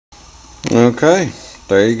Okay,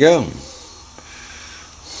 there you go.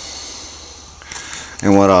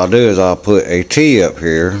 And what I'll do is I'll put a T up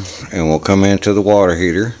here and we'll come into the water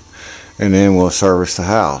heater and then we'll service the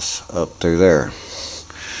house up through there.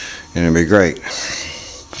 And it'll be great.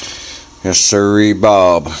 Yes, sirree,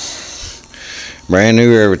 Bob. Brand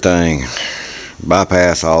new everything.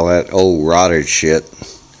 Bypass all that old rotted shit.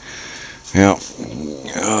 Yep.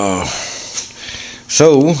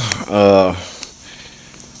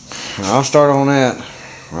 I'll start on that.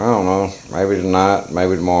 I don't know. Maybe tonight,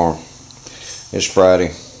 maybe tomorrow. It's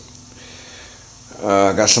Friday.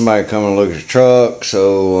 I got somebody coming to look at the truck,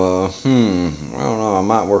 so I don't know. I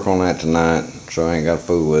might work on that tonight, so I ain't got to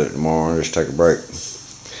fool with it tomorrow. I'll just take a break.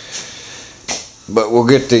 But we'll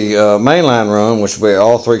get the mainline run, which will be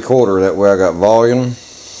all 3/4. That way I got volume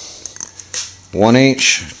 1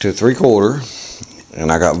 inch to 3/4,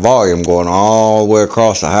 and I got volume going all the way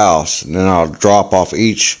across the house. And then I'll drop off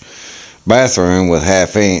each bathroom with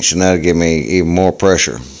 1/2 inch, and that'll give me even more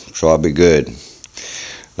pressure, so I'll be good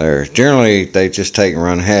there. Generally they just take and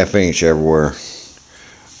run 1/2 inch everywhere.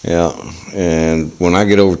 Yeah, and when I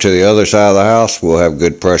get over to the other side of the house, we'll have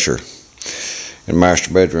good pressure in the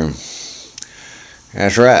master bedroom.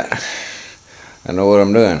 That's right. I know what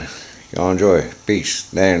I'm doing. Y'all enjoy. Peace.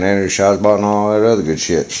 Dan Andrew, Shazbot, and all that other good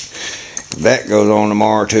shit. That goes on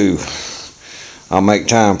tomorrow too. I'll make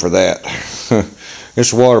time for that.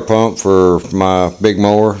 It's a water pump for my big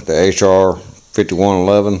mower, the HR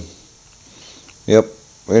 5111. Yep.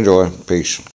 Enjoy. Peace.